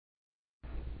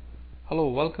Hello,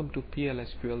 welcome to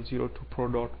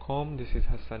plsql02pro.com. This is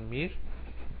Hassan Mir.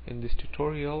 In this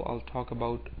tutorial, I'll talk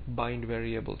about bind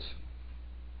variables.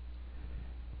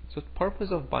 So the purpose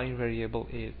of bind variable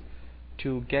is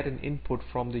to get an input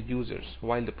from the users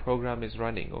while the program is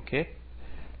running, okay?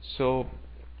 So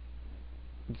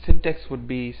the syntax would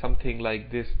be something like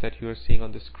this that you are seeing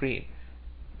on the screen.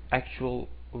 Actual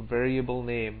variable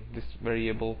name, this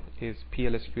variable is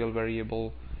plsql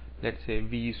variable, let's say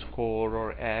v score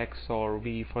or x or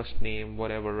v first name,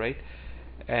 whatever, right?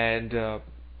 And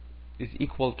is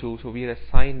equal to, so we are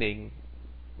assigning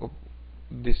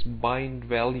this bind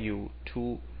value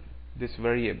to this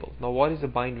variable. Now what is a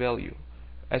bind value?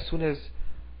 As soon as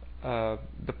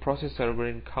the processor will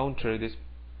encounter this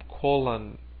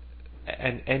colon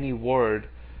and any word,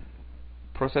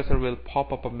 processor will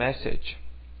pop up a message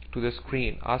to the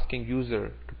screen asking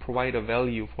user to provide a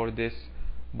value for this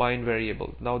bind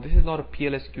variable. Now this is not a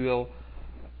PLSQL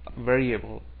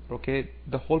variable, okay?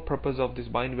 The whole purpose of this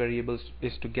bind variable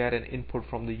is to get an input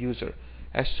from the user.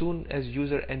 As soon as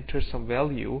user enters some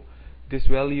value, this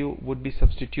value would be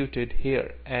substituted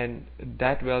here, and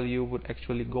that value would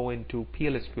actually go into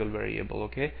PLSQL variable,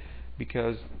 okay?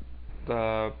 Because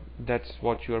that's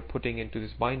what you are putting into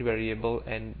this bind variable,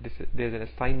 and there's an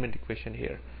assignment equation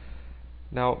here.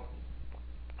 Now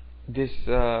this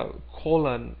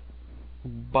colon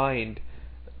bind,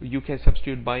 you can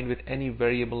substitute bind with any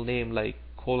variable name like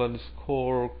colon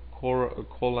score,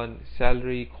 colon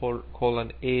salary,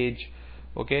 colon age,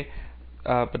 okay?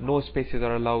 But no spaces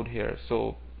are allowed here,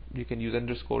 so you can use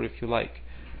underscore if you like.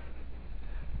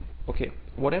 Okay,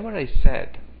 whatever I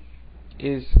said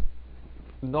is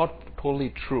not totally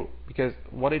true, because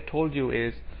what I told you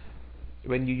is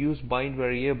when you use bind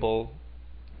variable,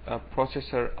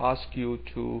 processor asks you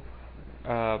to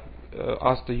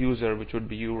ask the user, which would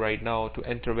be you right now, to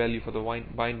enter value for the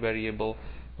bind variable,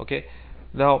 okay?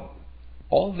 Now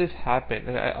all this happened,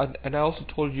 and I also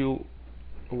told you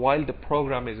while the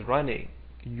program is running,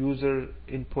 user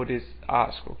input is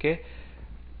asked, okay?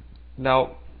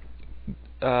 Now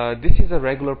this is a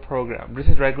regular program, this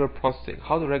is regular processing.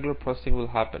 How the regular processing will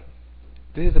happen?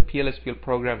 This is a PLSQL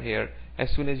program here. As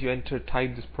soon as you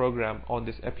type this program on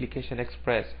this application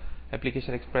express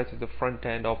is the front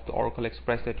end of the Oracle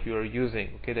Express that you are using,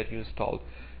 okay, that you installed.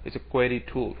 It's a query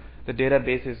tool. The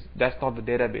database that's not the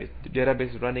database. The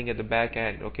database is running at the back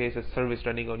end, okay? It's a service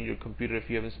running on your computer if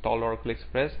you have installed Oracle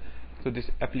Express. So this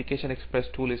application express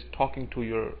tool is talking to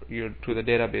to the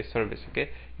database service,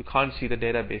 okay? You can't see the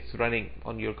database running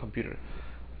on your computer.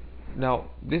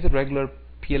 Now this is a regular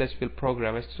PLSQL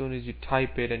program. As soon as you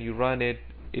type it and you run it,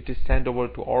 it is sent over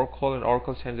to Oracle, and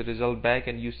Oracle sends the result back,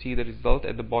 and you see the result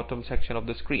at the bottom section of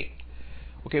the screen.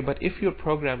 Okay, but if your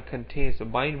program contains a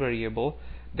bind variable,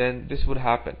 then this would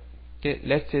happen. Okay,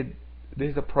 let's say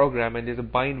this is a program and there's a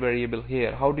bind variable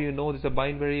here. How do you know there's a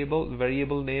bind variable? The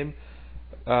variable name,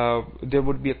 there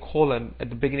would be a colon at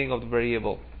the beginning of the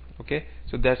variable. Okay,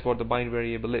 so that's what the bind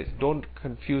variable is. Don't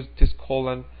confuse this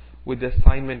colon with the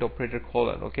assignment operator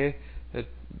colon, okay?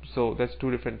 So that's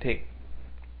two different things.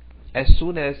 As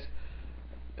soon as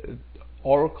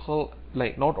Oracle,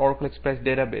 like not Oracle Express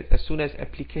database, as soon as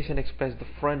application express, the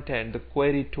front end, the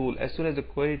query tool, as soon as the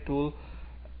query tool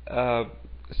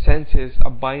senses a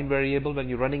bind variable when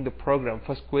you're running the program,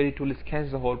 first query tool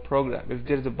scans the whole program. If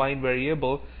there's a bind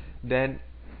variable, then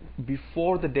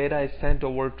before the data is sent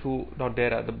over to,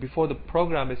 before the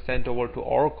program is sent over to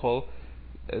Oracle,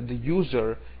 the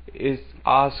user is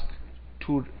asked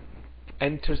to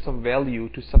enter some value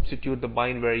to substitute the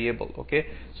bind variable, okay?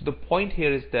 So the point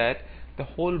here is that the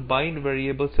whole bind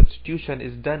variable substitution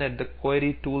is done at the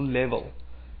query tool level.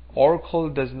 Oracle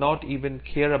does not even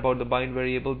care about the bind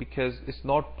variable because it's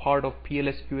not part of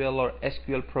PLSQL or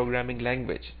SQL programming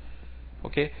language,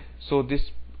 okay? So this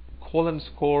colon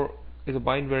score is a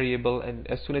bind variable, and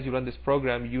as soon as you run this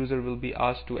program, user will be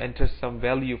asked to enter some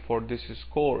value for this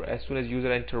score. As soon as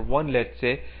user enter 1, let's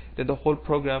say, then the whole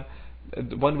program,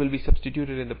 one will be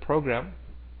substituted in the program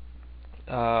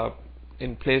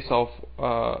in place of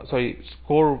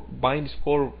bind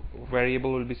score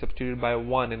variable will be substituted by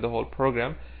 1 in the whole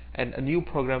program, and a new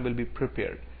program will be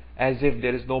prepared as if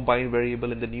there is no bind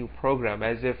variable in the new program,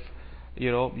 as if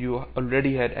you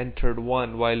already had entered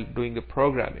 1 while doing the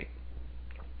programming.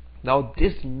 Now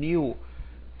this new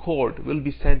code will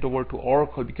be sent over to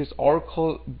Oracle, because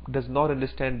Oracle does not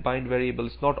understand bind variable.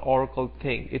 It's not Oracle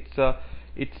thing. It's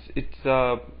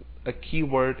a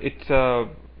keyword, it's a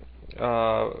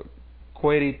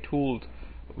query tool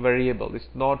variable. It's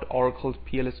not Oracle's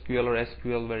PLSQL or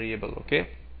SQL variable, okay?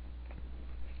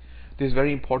 This is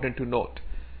very important to note.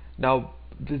 Now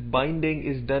this binding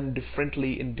is done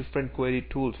differently in different query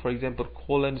tools. For example,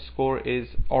 :score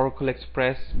is Oracle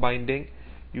Express binding.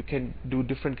 You can do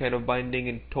different kind of binding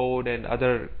in Toad and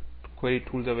other query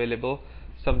tools available.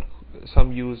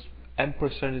 Some use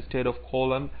ampersand instead of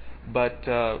colon, but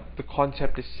the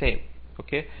concept is same.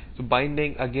 Okay, so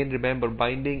binding, again remember,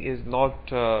 binding is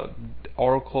not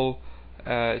Oracle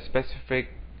specific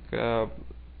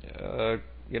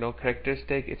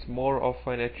characteristic. It's more of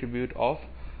an attribute of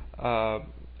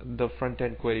the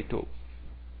front-end query tool.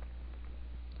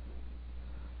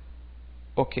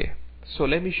 Okay, so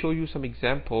let me show you some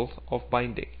examples of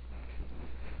binding.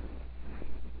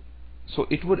 So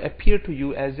it would appear to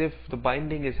you as if the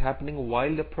binding is happening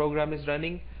while the program is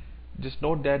running. Just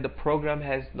note that the program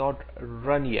has not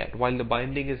run yet. While the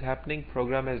binding is happening,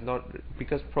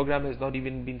 because program has not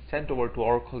even been sent over to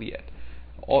Oracle yet.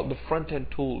 The front-end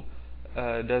tool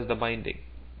does the binding.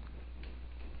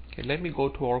 Okay, let me go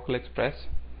to Oracle Express.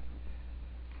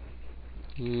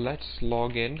 Let's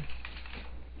log in.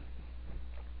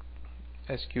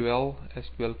 SQL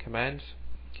commands.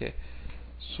 Okay,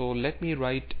 so let me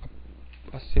write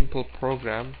a simple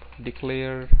program: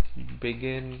 declare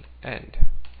begin end.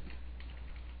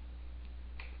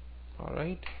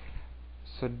 Alright,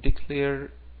 so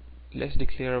let's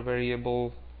declare a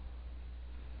variable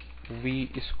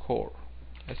vScore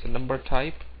as a number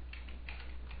type.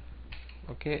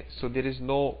 Okay, so there is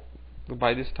no,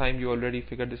 by this time you already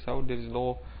figured this out, there is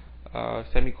no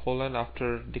semicolon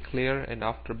after declare and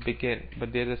after begin,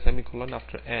 but there is a semicolon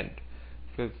after end,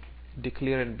 because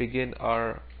declare and begin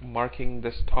are marking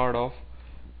the start of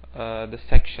the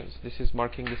sections. This is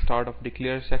marking the start of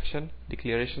declaration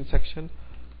section.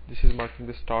 This is marking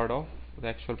the start of the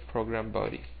actual program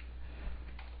body.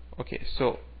 Okay,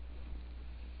 so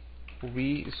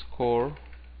vScore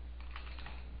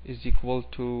is equal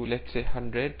to, let's say,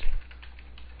 100.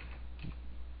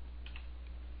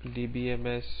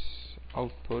 dbms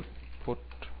output put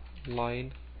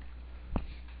line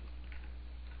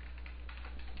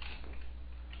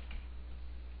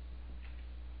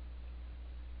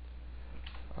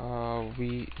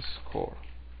vScore.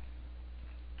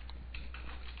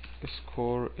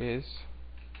 Score is,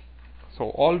 so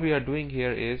all we are doing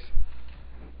here is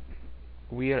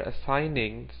we are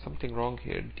assigning something wrong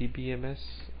here. dbms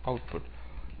output,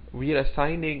 we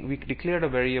declared a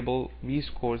variable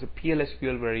vScore is a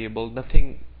PL/SQL variable.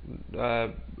 Nothing,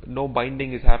 no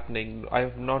binding is happening. I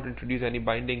have not introduced any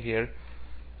binding here.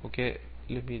 Okay,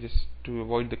 let me just, to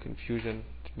avoid the confusion,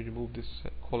 let me remove this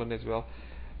colon as well.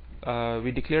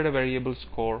 We declared a variable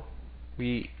score.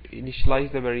 We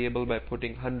initialize the variable by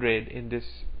putting 100 in this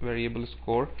variable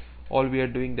score. All we are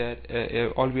doing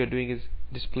is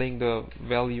displaying the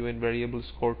value in variable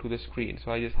score to the screen.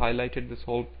 So I just highlighted this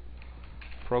whole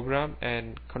program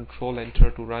and control enter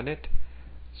to run it.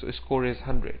 So score is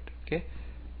 100. Okay,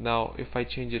 now if I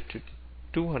change it to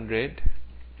 200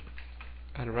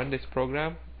 and run this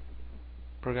program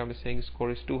is saying score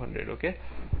is 200. Okay,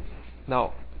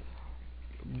 now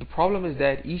the problem is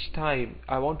that each time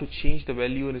I want to change the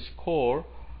value in a score,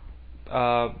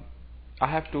 I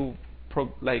have to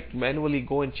manually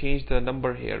go and change the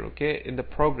number here, okay, in the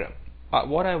program.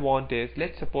 What I want is,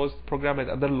 let's suppose the program has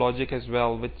other logic as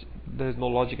well, which there is no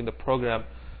logic in the program.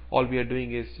 All we are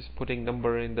doing is just putting a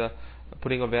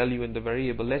value in the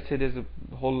variable. Let's say there's a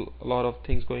whole lot of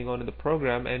things going on in the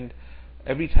program, and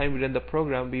every time we run the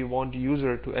program, we want the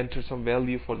user to enter some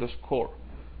value for the score.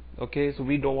 Okay, so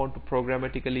we don't want to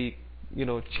programmatically,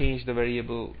 change the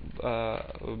variable's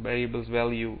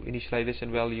value, initialization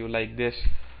value like this.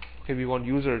 Okay, we want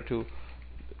user to,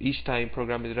 each time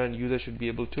program is run, user should be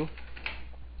able to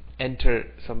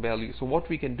enter some value. So what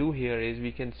we can do here is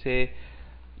we can say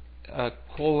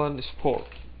 :score.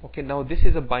 Okay, now this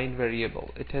is a bind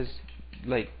variable. It has,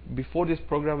 before this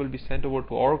program will be sent over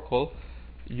to Oracle,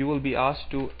 you will be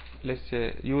asked to,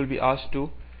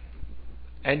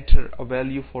 enter a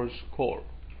value for score,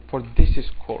 for this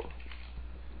score,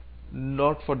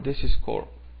 not for this score.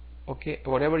 Okay,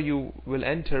 whatever you will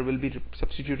enter will be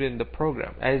substituted in the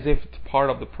program as if it's part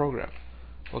of the program.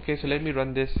 Okay, so let me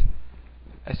run this.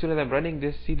 As soon as I'm running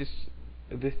this, see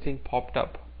this thing popped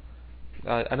up,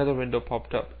 another window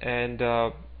popped up, and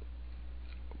I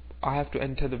have to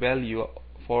enter the value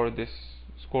for this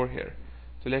score here.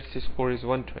 So let's say score is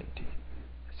 120.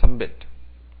 Submit.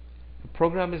 The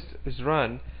program is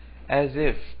run as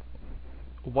if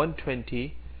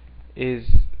 120 is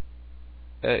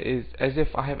as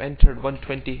if I have entered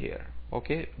 120 here.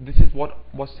 Okay, this is what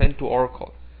was sent to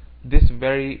Oracle. This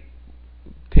very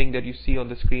thing that you see on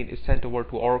the screen is sent over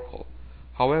to Oracle.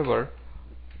 However,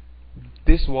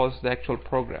 this was the actual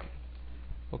program.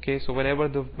 Okay, so whenever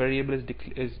the variable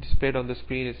is displayed on the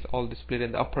screen, it's all displayed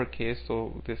in the uppercase,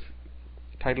 so this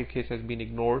title case has been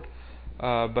ignored,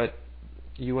 but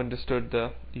you understood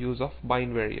the use of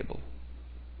bind variable.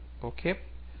 Okay,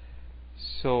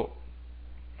 so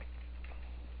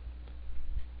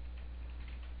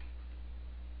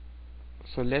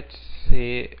let's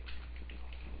say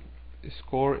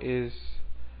score is,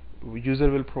 user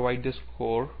will provide the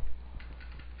score,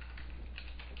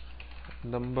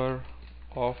 number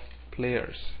of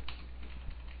players,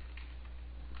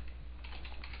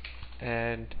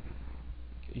 and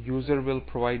user will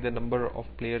provide the number of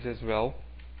players as well,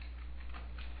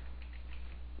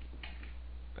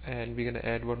 and we're gonna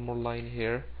add one more line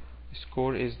here.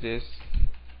 Score is this,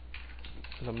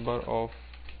 number of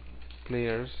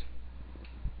players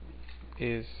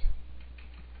is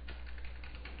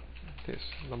this,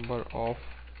 number of,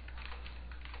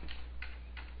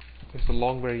 it's a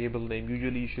long variable name.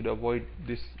 Usually you should avoid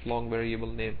this long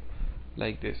variable name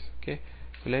like this. Okay,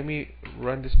 so let me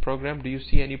run this program. Do you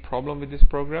see any problem with this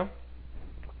program?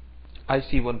 I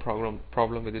see one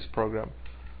problem with this program.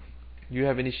 You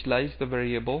have initialized the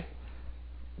variable,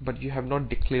 but you have not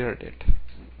declared it.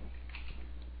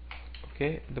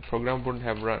 Okay, the program wouldn't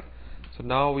have run. So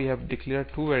now we have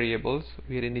declared two variables.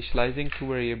 We are initializing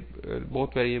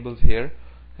both variables here,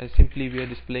 and simply we are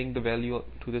displaying the value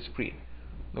to the screen.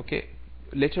 Okay,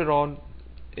 later on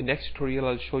in next tutorial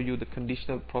I'll show you the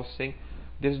conditional processing.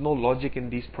 There's no logic in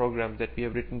these programs that we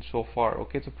have written so far.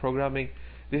 Okay, so programming,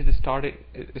 this is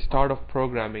the start of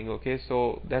programming. Okay,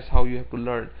 so that's how you have to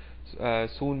learn.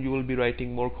 Soon you will be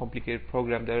writing more complicated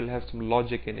program that will have some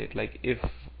logic in it, like if,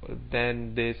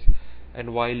 then, this,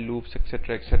 and while loops,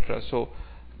 etc., etc. So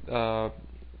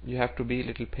you have to be a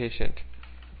little patient,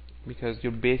 because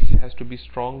your base has to be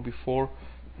strong before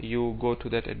you go to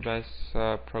that advanced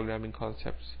programming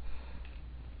concepts.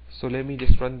 So let me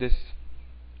just run this.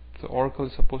 So Oracle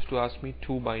is supposed to ask me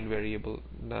two bind variable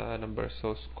numbers.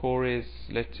 So score is,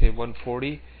 let's say,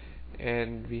 140,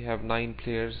 and we have 9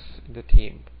 players in the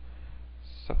team.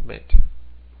 Submit.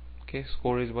 Okay,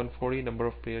 score is 140, number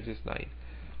of players is 9.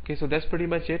 Okay, so that's pretty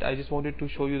much it. I just wanted to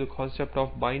show you the concept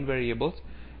of bind variables,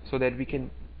 so that we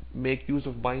can make use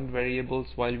of bind variables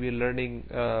while we are learning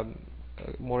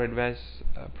more advanced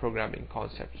programming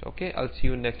concepts. Okay, I'll see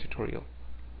you in next tutorial.